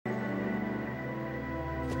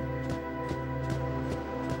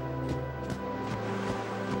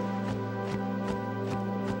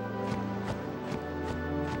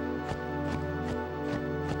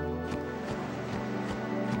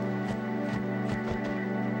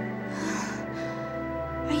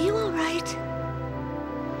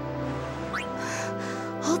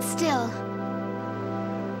still.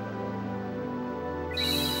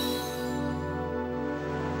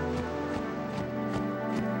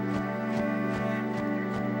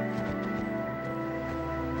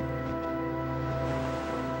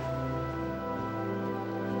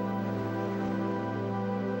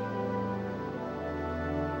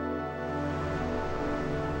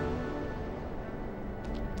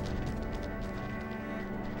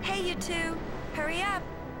 Hey, you two. Hurry up.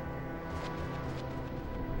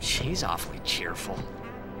 She's awfully cheerful.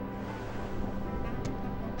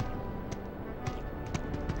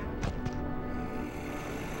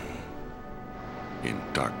 In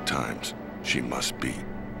dark times, she must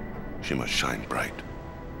shine bright.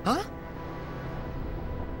 Huh?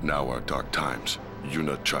 Now are dark times.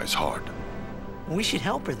 Yuna tries hard. We should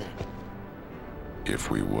help her then.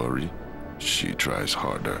 If we worry, she tries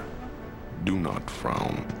harder. Do not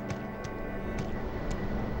frown.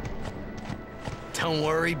 Don't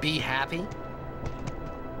worry, be happy.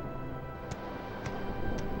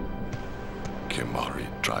 Kimahri,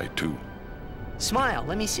 try too. Smile,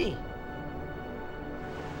 let me see.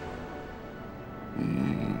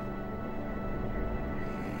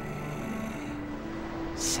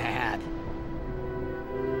 Sad.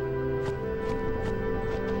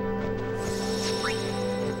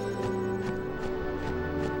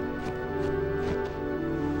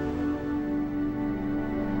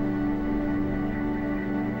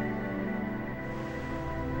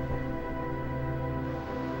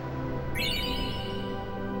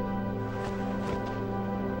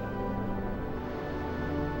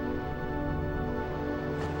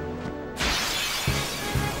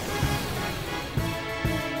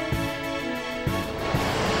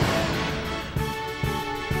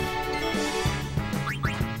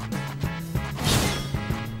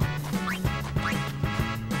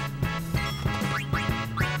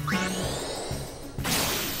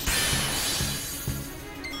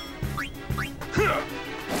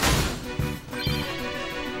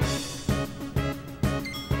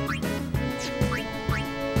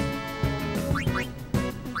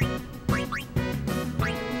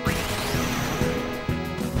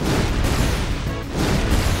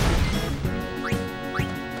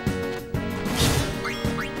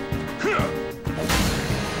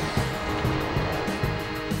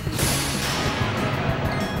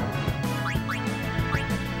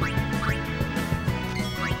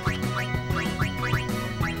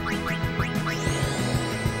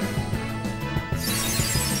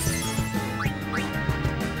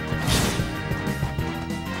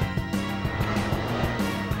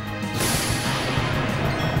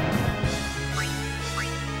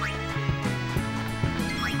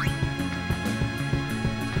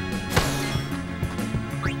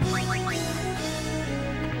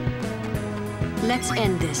 Let's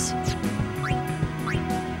end this.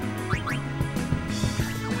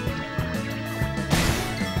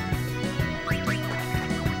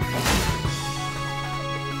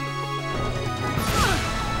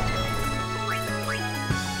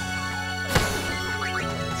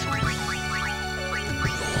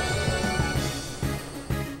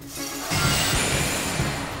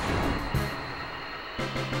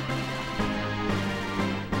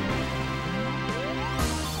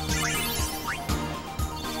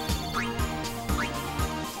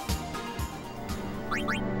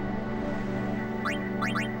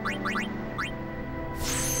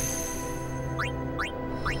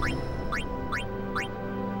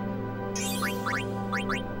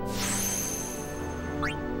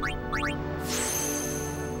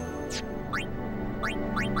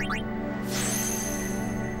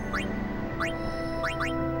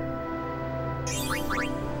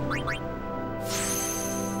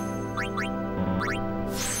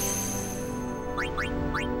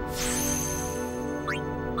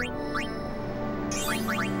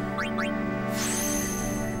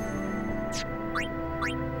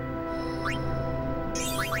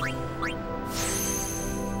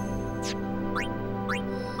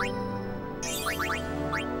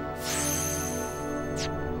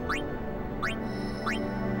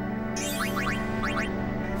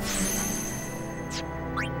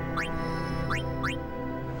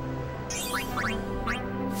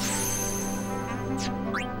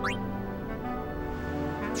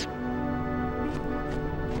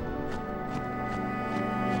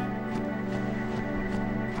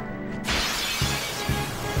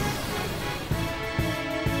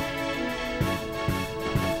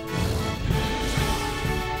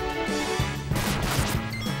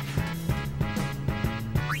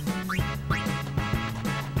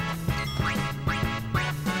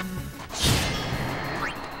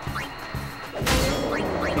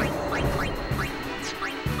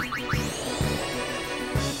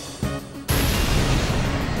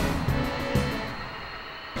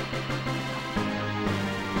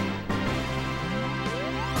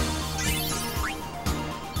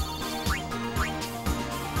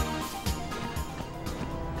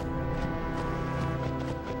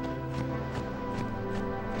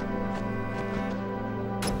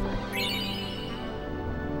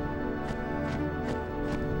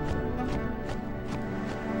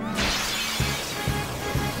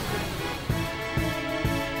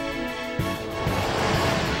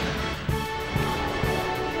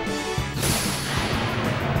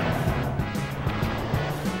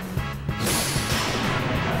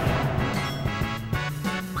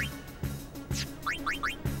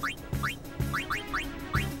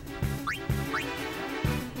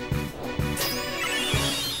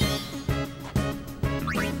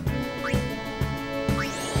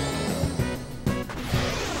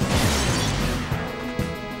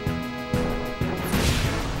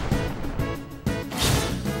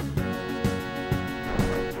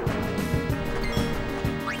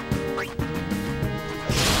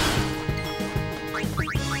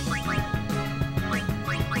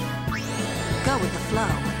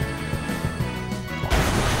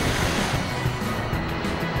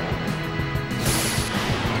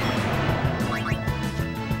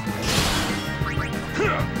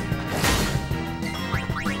 Yeah!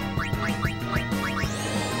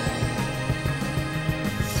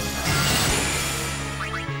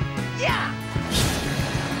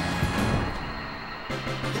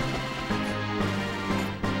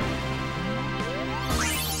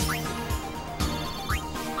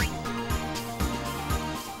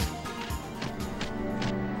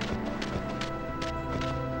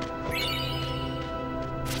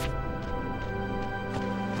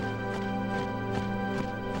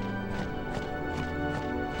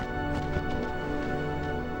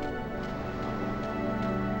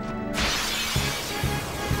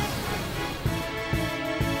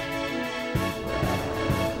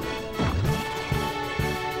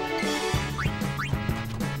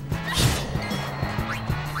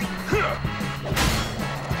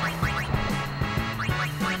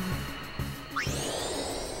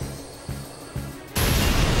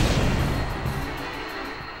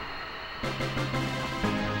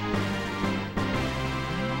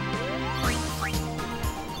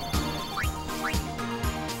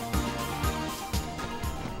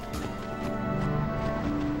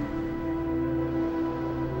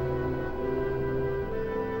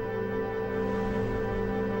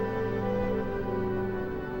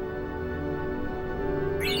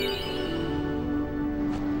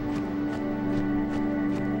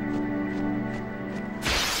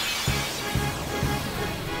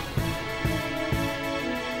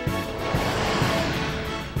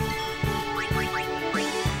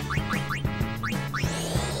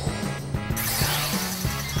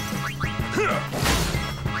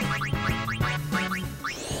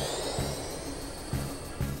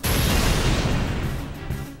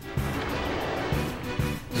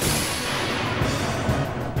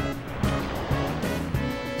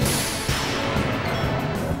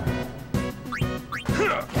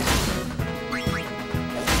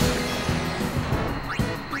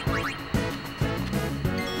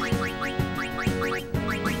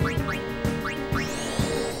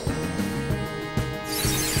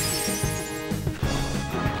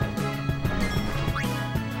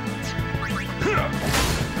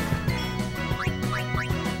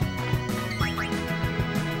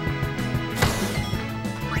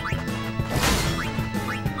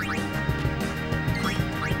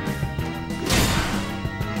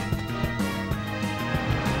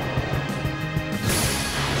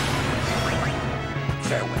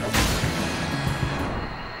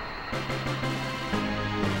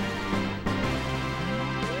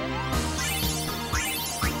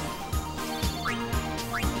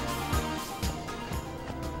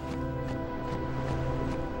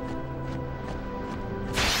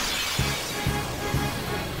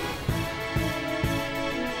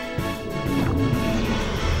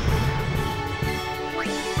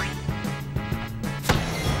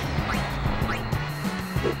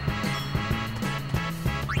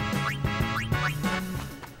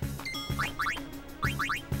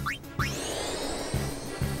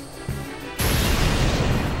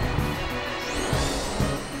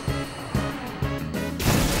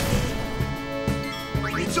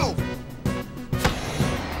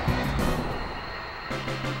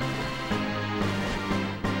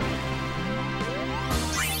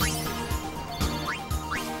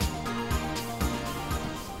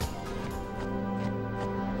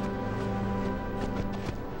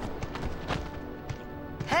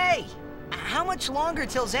 How much longer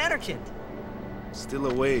till Xanarkand? Still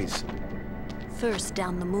a ways. First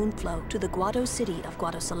down the Moonflow to the Guado city of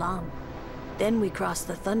Guadosalam. Then we cross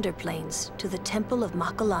the Thunder Plains to the Temple of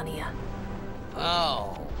Makalania.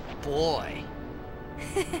 Oh, boy.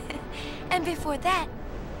 And before that,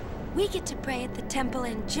 we get to pray at the temple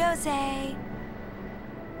in Djose.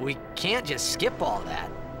 We can't just skip all that,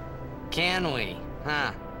 can we?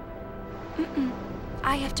 Huh? Mm-mm.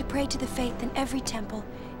 I have to pray to the faith in every temple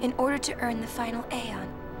in order to earn the final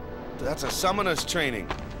Aeon. That's a summoner's training.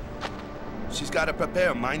 She's got to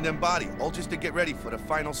prepare mind and body, all just to get ready for the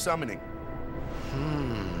final summoning.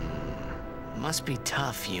 Must be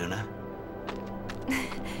tough, Yuna.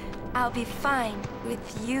 I'll be fine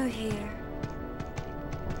with you here.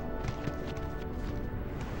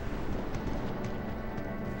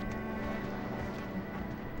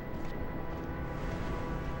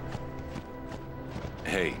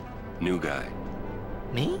 Hey, new guy.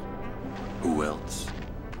 Me? Who else?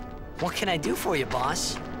 What can I do for you,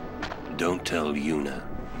 boss? Don't tell Yuna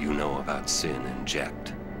you know about Sin and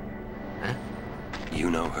Jekt. Huh?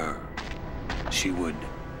 You know her. She would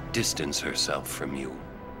distance herself from you.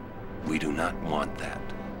 We do not want that.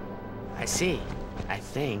 I see. I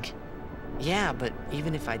think. Yeah, but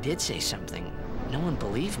even if I did say something, no one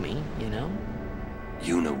believed me, you know?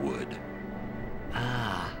 Yuna would.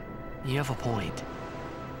 You have a point.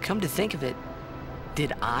 Come to think of it,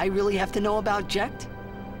 did I really have to know about Jecht?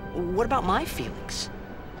 What about my feelings?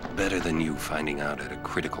 Better than you finding out at a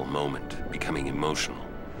critical moment, becoming emotional.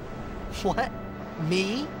 What?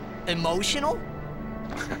 Me? Emotional?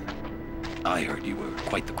 I heard you were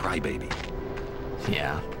quite the crybaby.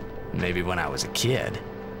 Yeah, maybe when I was a kid.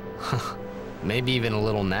 Maybe even a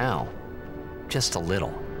little now. Just a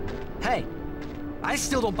little. Hey, I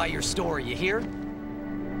still don't buy your story, you hear?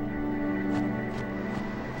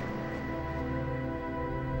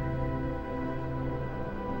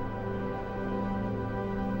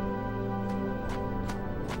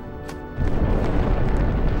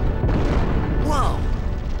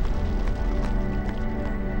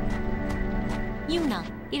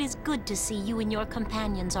 It is good to see you and your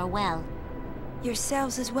companions are well.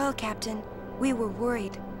 Yourselves as well, Captain. We were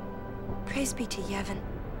worried. Praise be to Yevon.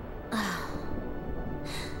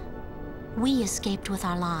 We escaped with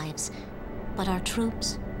our lives, but our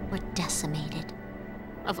troops were decimated.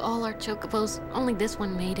 Of all our chocobos, only this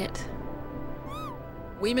one made it.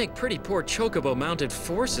 We make pretty poor chocobo-mounted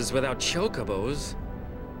forces without chocobos.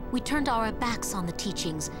 We turned our backs on the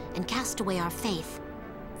teachings and cast away our faith.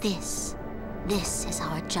 This is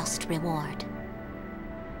our just reward.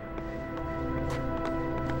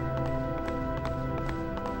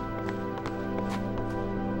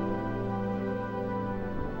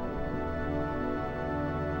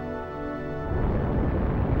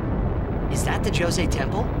 Is that the Djose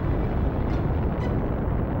Temple?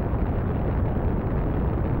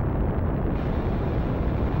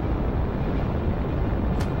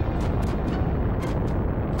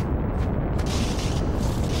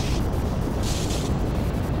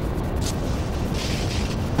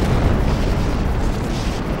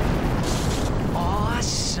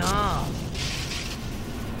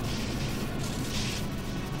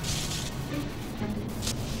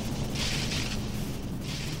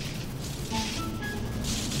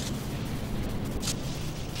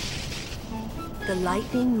 The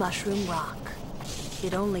Lightning Mushroom Rock.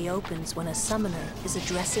 It only opens when a summoner is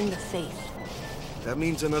addressing the faith. That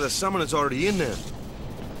means another summoner's already in there.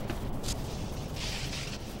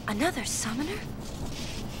 Another summoner?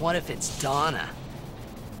 What if it's Donna?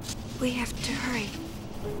 We have to hurry.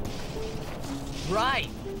 Right!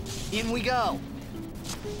 In we go!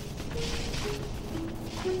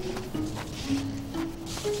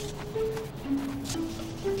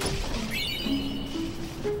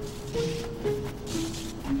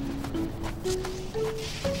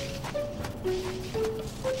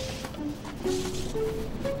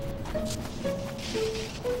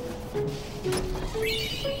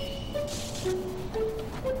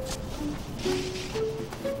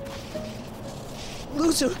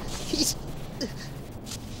 Loser, he's...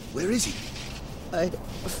 Where is he? I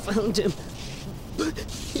found him, but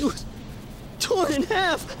he was torn in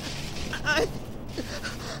half.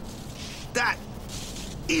 That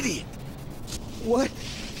idiot! What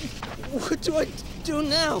do I do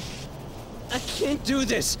now? I can't do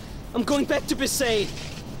this. I'm going back to Besaid.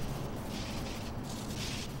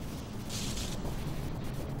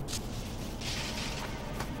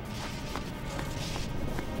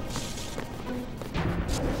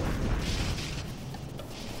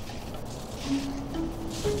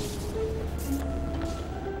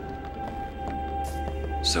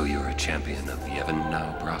 So you're a champion of Yevon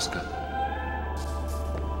now, Braska?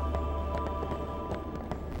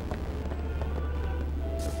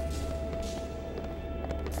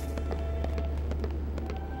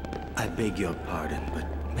 I beg your pardon, but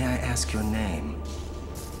may I ask your name?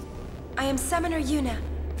 I am Summoner Yuna,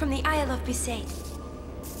 from the Isle of Besaid.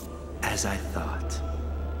 As I thought.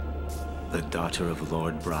 The daughter of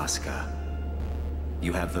Lord Braska.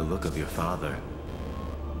 You have the look of your father.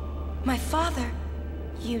 My father?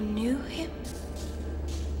 You knew him?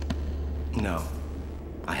 No.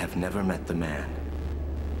 I have never met the man.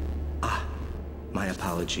 Ah, my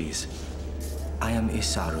apologies. I am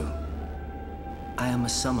Isaru. I am a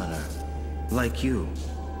summoner, like you.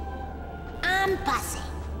 I'm Bussy.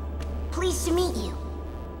 Pleased to meet you.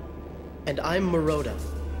 And I'm Maroda.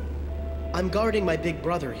 I'm guarding my big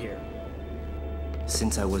brother here.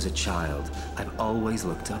 Since I was a child, I've always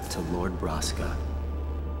looked up to Lord Braska.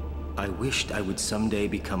 I wished I would someday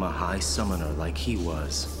become a high summoner like he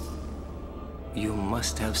was. You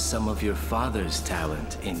must have some of your father's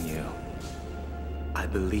talent in you. I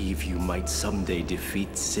believe you might someday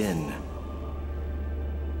defeat Sin.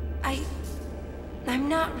 I'm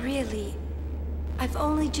not really. I've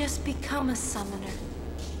only just become a summoner.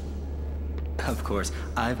 Of course,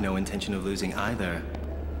 I've no intention of losing either.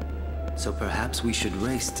 So perhaps we should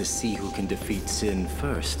race to see who can defeat Sin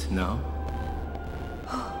first, no?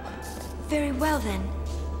 Very well then.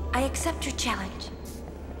 I accept your challenge.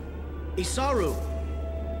 Isaru!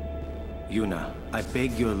 Yuna, I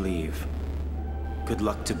beg your leave. Good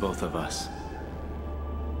luck to both of us.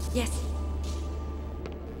 Yes.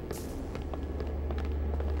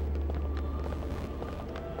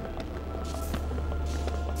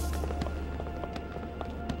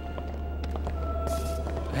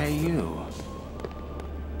 Hey, you.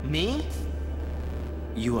 Me?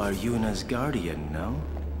 You are Yuna's guardian, no?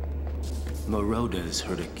 Moroda's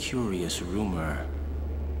heard a curious rumor.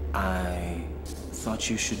 I thought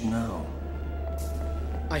you should know.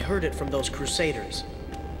 I heard it from those crusaders.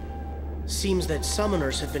 Seems that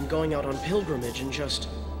summoners have been going out on pilgrimage and just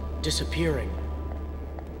disappearing.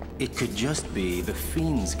 It could just be the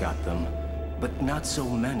fiends got them, but not so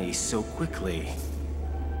many so quickly.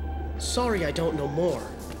 Sorry I don't know more,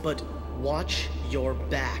 but watch your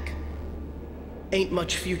back. Ain't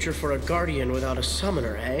much future for a guardian without a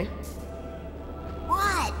summoner, eh?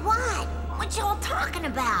 What? What y'all talking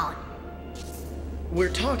about? We're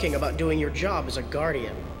talking about doing your job as a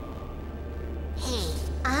guardian. Hey,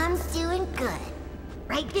 I'm doing good.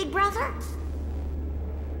 Right, big brother?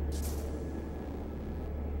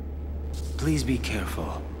 Please be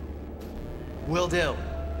careful. Will do.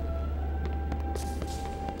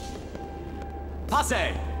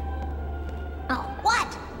 Passe! Oh,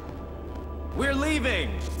 what? We're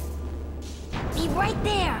leaving! Be right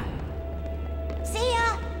there. See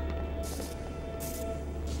ya!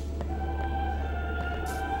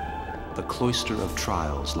 The Cloister of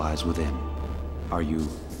Trials lies within. Are you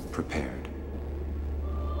prepared?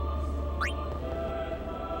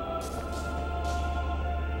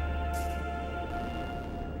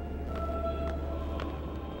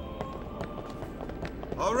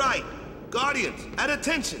 All right, Guardians, at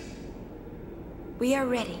attention! We are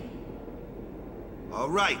ready. All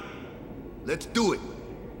right, let's do it.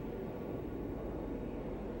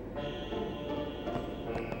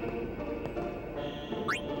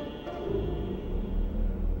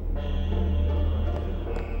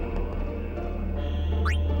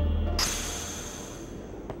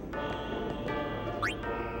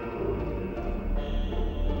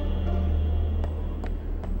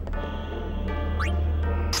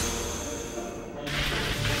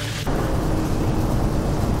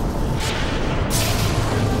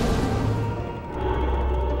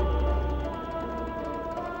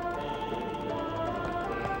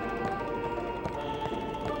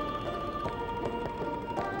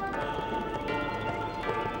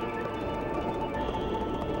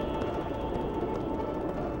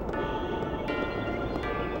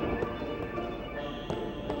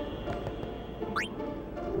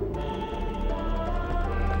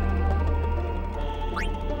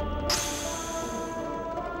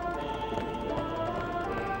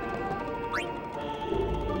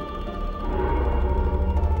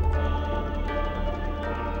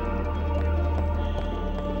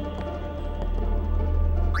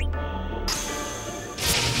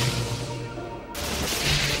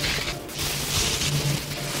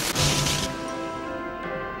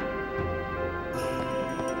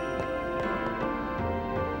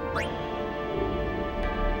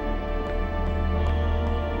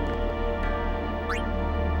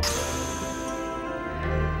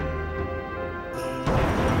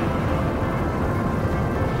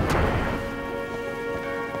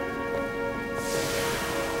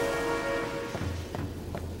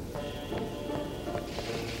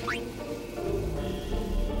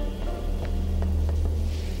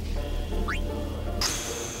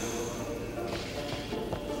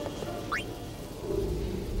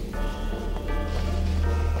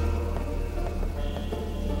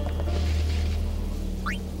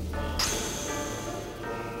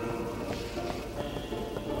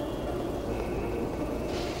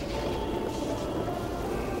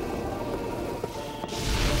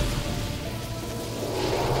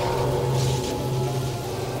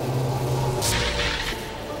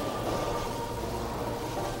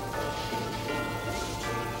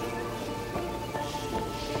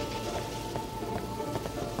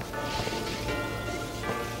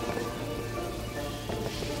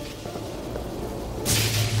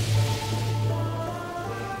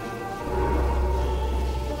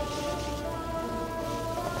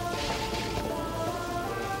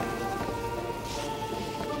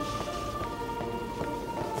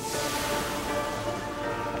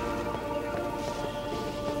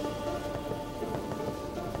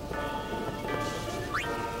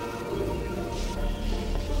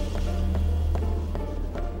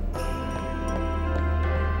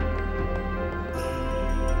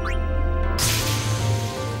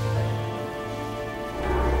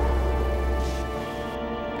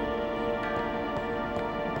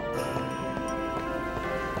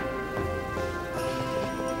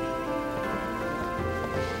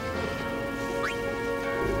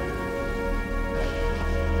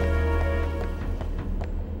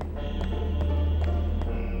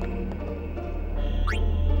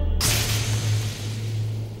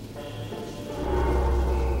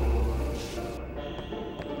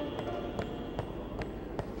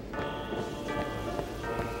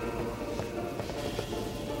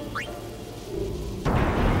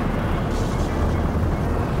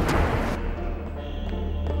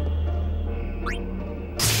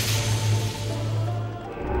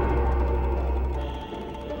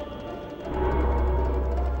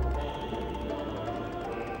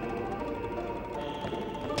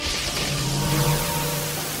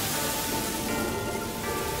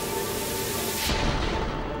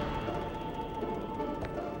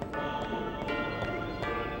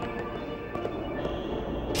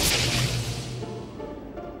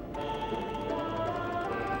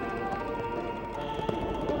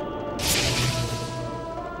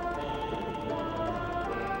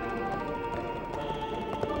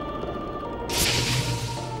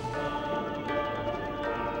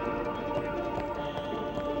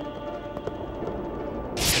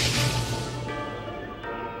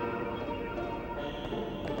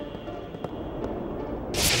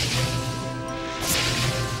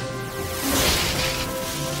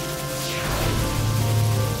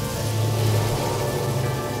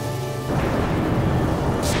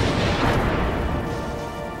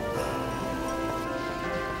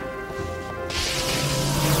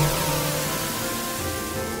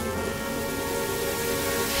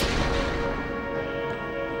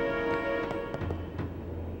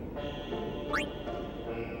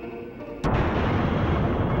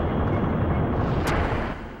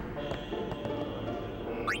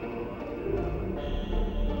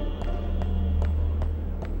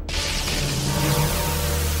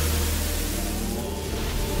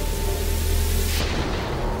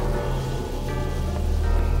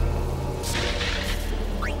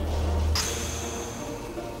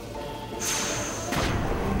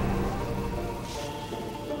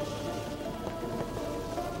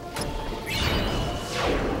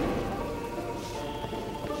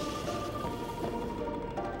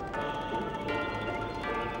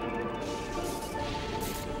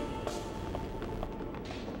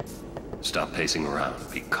 Stop pacing around.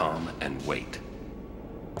 Be calm and wait.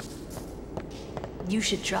 You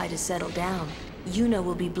should try to settle down. Yuna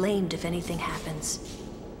will be blamed if anything happens.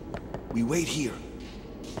 We wait here.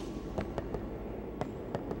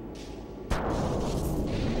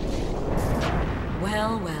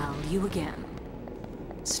 Well, well, you again.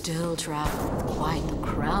 Still traveling with quite the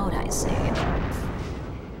crowd, I say.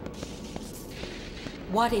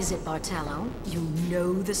 What is it, Bartello? You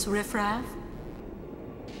know this riffraff?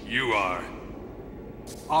 You are...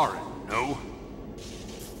 Aren, no?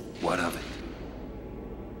 What of it?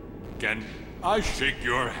 Can I shake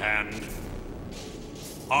your hand?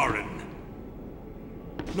 Aren.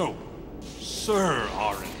 No, Sir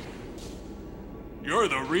Aren. You're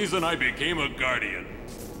the reason I became a Guardian.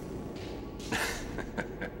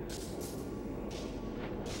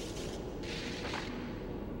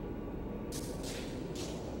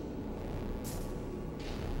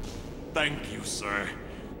 Thank you, sir.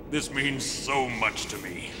 This means so much to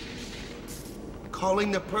me.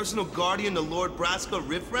 Calling the personal guardian the Lord Braska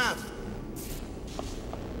riffraff?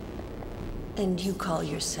 And you call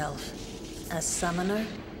yourself a summoner?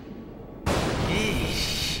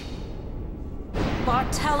 Yeesh.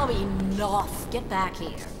 Bartello, enough! Get back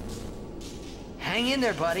here. Hang in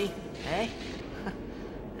there, buddy. Hey?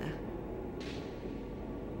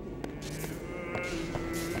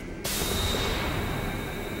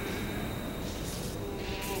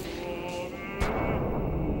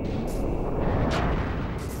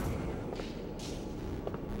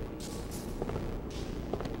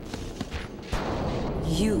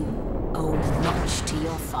 You owe much to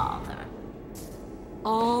your father.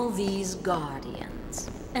 All these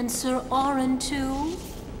guardians. And Sir Aren too?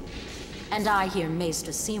 And I hear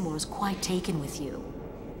Maester Seymour's quite taken with you.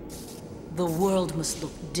 The world must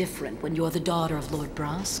look different when you're the daughter of Lord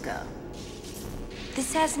Braska.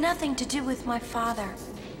 This has nothing to do with my father.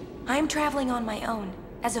 I'm traveling on my own,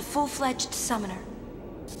 as a full-fledged summoner.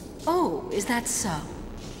 Oh, is that so?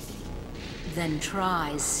 Then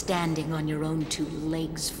try standing on your own two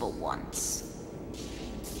legs for once.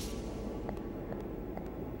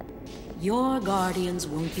 Your guardians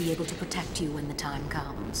won't be able to protect you when the time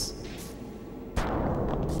comes.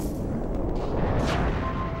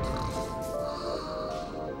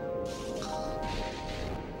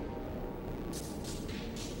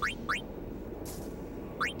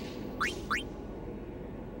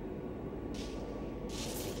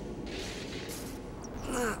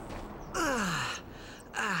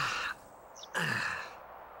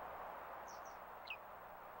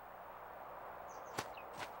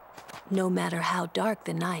 No matter how dark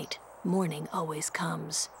the night, morning always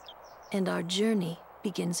comes. And our journey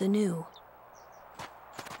begins anew.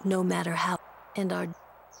 No matter how... And our...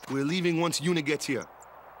 We're leaving once Yuna gets here.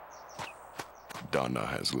 Donna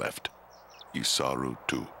has left. Isaru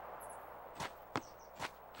too.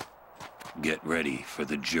 Get ready for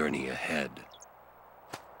the journey ahead.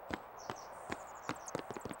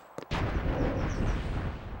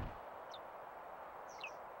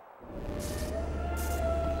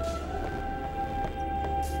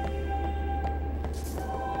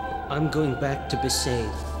 I'm going back to Besaid.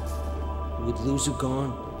 With Luzu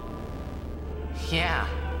gone. Yeah.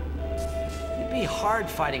 It'd be hard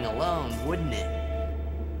fighting alone, wouldn't it?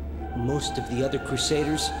 Most of the other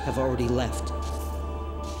Crusaders have already left.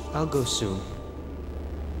 I'll go soon.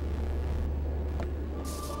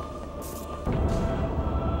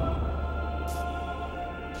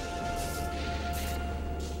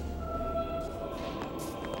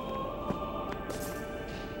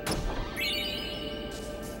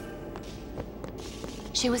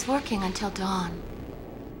 She was working until dawn,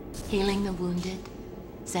 healing the wounded,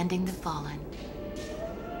 sending the fallen.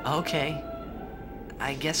 Okay.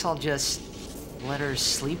 I guess I'll just let her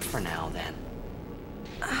sleep for now, then.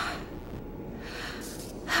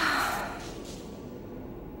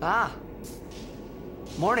 Ah.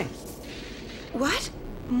 Morning. What?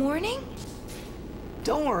 Morning?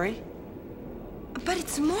 Don't worry. But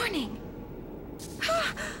it's morning.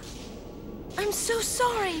 I'm so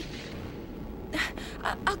sorry.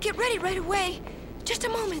 I'll get ready right away. Just a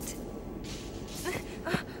moment.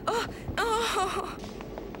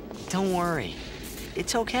 Don't worry.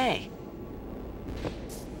 It's okay.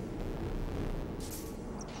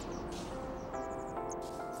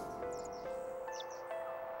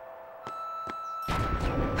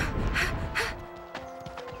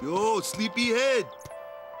 Yo, sleepyhead.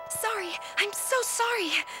 Sorry. I'm so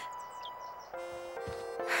sorry.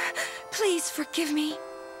 Please forgive me.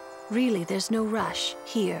 Really, there's no rush.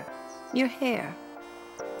 Here, your hair.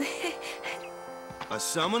 A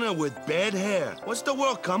summoner with bad hair. What's the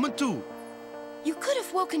world coming to? You could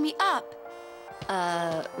have woken me up.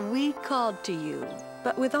 We called to you,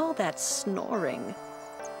 but with all that snoring...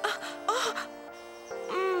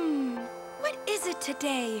 What is it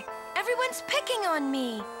today? Everyone's picking on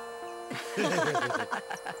me.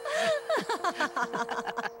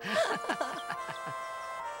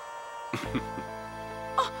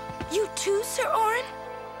 Oh, you too, Sir Orin?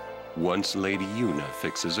 Once Lady Yuna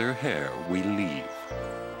fixes her hair, we leave.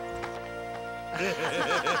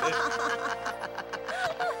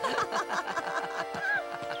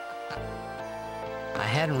 I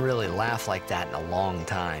hadn't really laughed like that in a long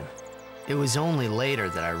time. It was only later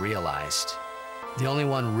that I realized. The only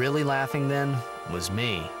one really laughing then was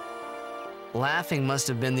me. Laughing must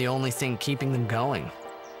have been the only thing keeping them going.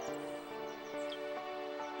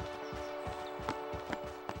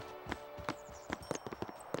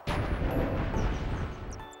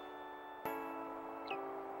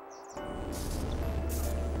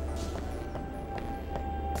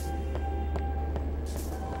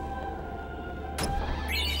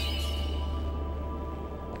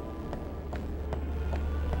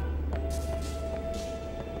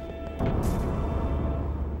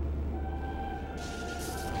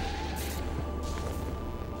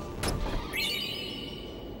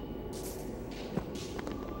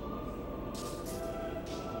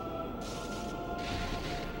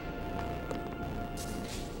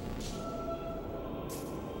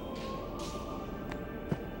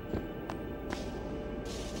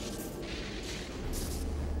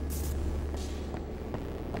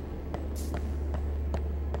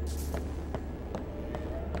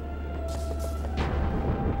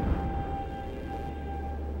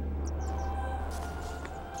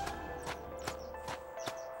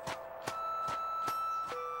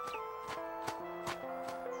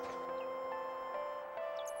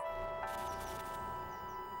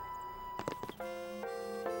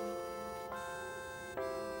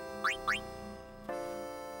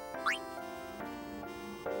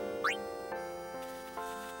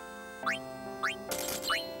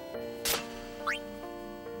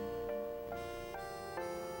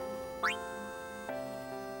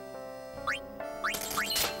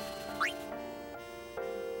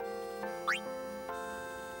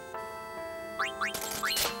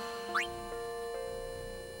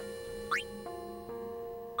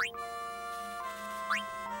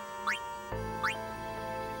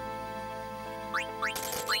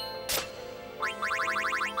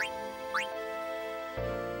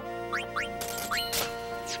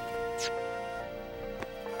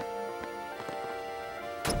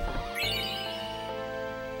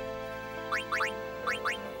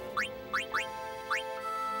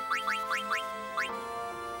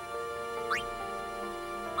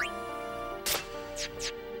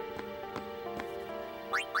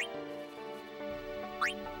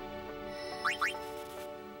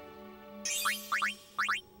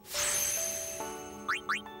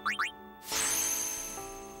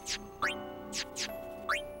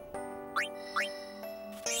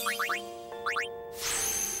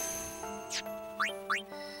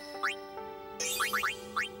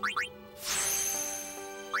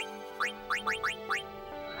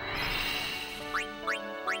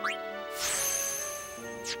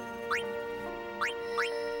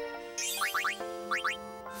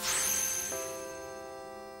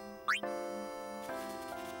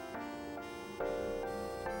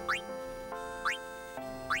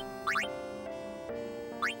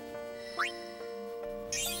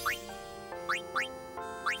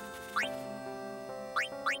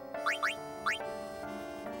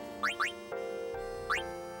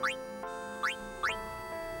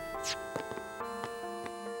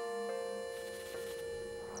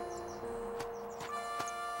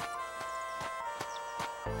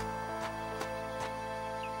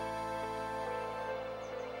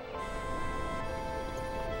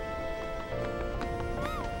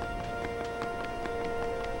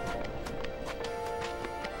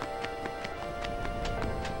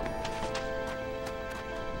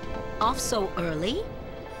 Off so early?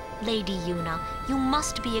 Lady Yuna, you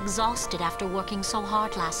must be exhausted after working so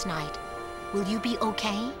hard last night. Will you be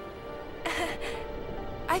okay?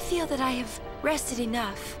 I feel that I have rested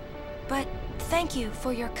enough, but thank you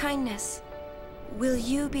for your kindness. Will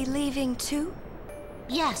you be leaving too?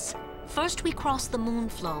 Yes. First we cross the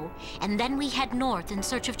Moonflow, and then we head north in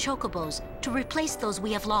search of chocobos to replace those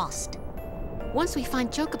we have lost. Once we find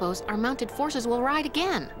chocobos, our mounted forces will ride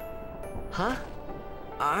again. Huh?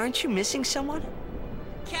 Aren't you missing someone?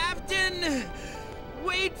 Captain!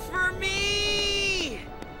 Wait for me!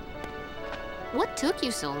 What took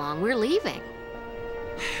you so long? We're leaving.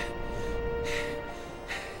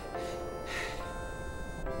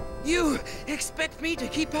 You expect me to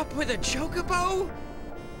keep up with a chocobo?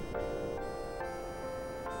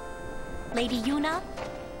 Lady Yuna,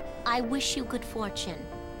 I wish you good fortune.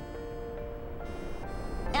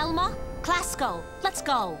 Elma, Klasko, let's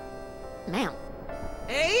go. Ma'am.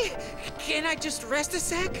 Hey, can I just rest a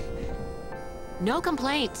sec? No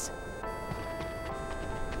complaints.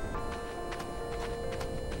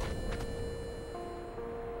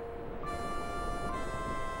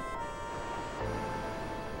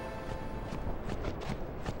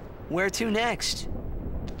 Where to next?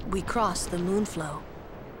 We cross the Moonflow.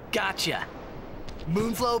 Gotcha.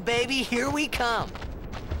 Moonflow, baby, here we come.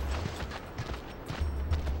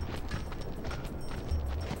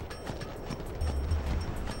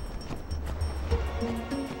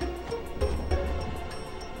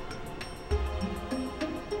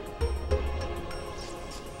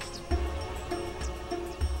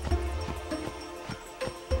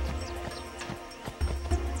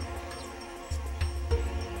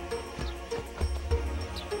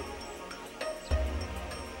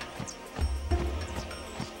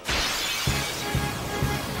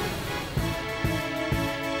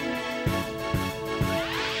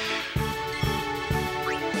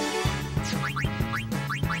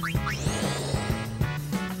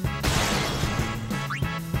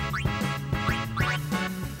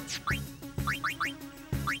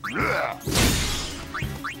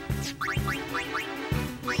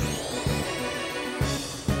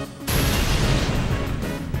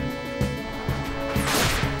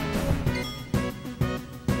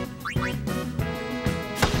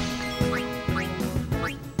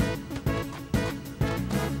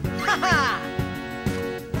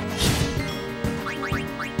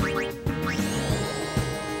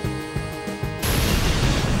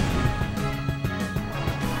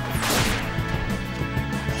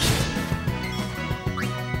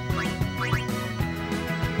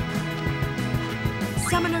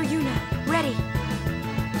 Summoner Yuna, ready.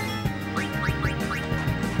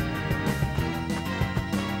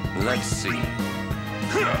 Let's see.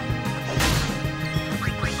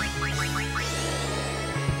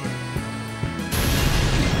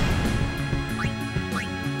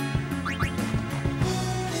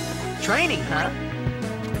 Training, huh?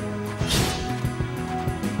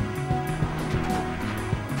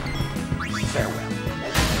 Farewell.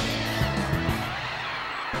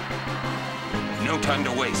 No time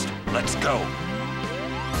to waste. Let's go.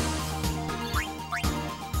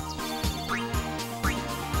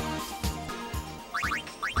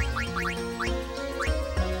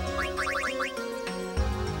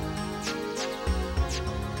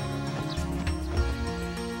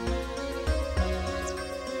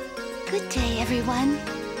 Good day, everyone.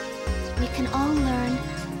 We can all learn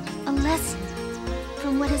a lesson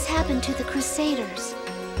from what has happened to the Crusaders.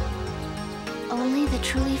 Only the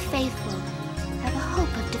truly faithful have a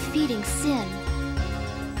hope of defeating sin.